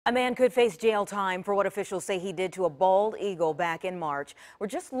A man could face jail time for what officials say he did to a bald eagle back in March. We're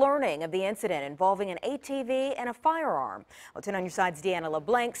just learning of the incident involving an ATV and a firearm. Well, 10 on your side's Deanna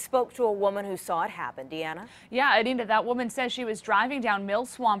LeBlanc spoke to a woman who saw it happen. Deanna? Yeah, Anita, that woman says she was driving down Mill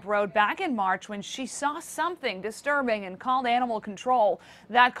Swamp Road back in March when she saw something disturbing and called animal control.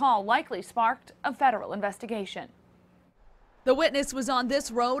 That call likely sparked a federal investigation. The witness was on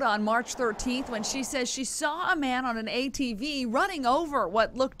this road on March 13th when she says she saw a man on an ATV running over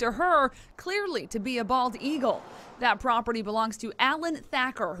what looked to her clearly to be a bald eagle. That property belongs to Alan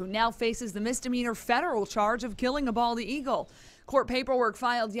Thacker, who now faces the misdemeanor federal charge of killing a bald eagle. Court paperwork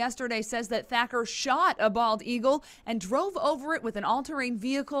filed yesterday says that Thacker shot a bald eagle and drove over it with an all-terrain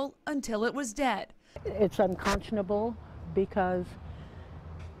vehicle until it was dead. It's unconscionable because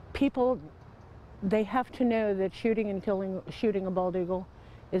they have to know that shooting a bald eagle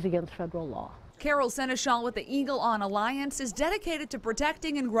is against federal law. Carol Seneschal with the Eagle On Alliance is dedicated to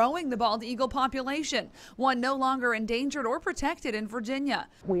protecting and growing the bald eagle population, one no longer endangered or protected in Virginia.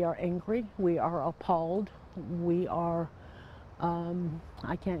 We are angry, we are appalled, we are,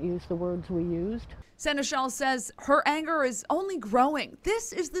 I can't use the words we used. Seneschal says her anger is only growing.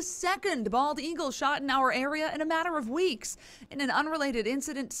 This is the second bald eagle shot in our area in a matter of weeks. In an unrelated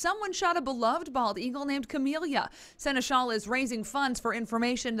incident, someone shot a beloved bald eagle named Camellia. Seneschal is raising funds for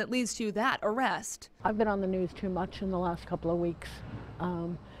information that leads to that arrest. I've been on the news too much in the last couple of weeks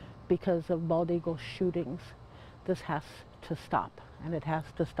because of bald eagle shootings. This has to stop, and it has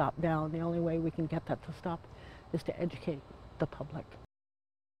to stop now. The only way we can get that to stop is to educate the public.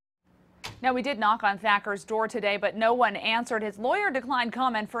 Now, we did knock on Thacker's door today, but no one answered. His lawyer declined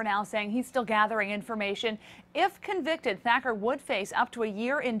comment for now, saying he's still gathering information. If convicted, Thacker would face up to a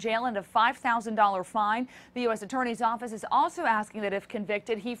year in jail and a $5,000 fine. The U.S. Attorney's Office is also asking that if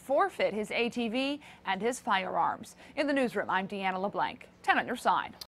convicted, he forfeit his ATV and his firearms. In the newsroom, I'm Deanna LeBlanc. 10 on your side.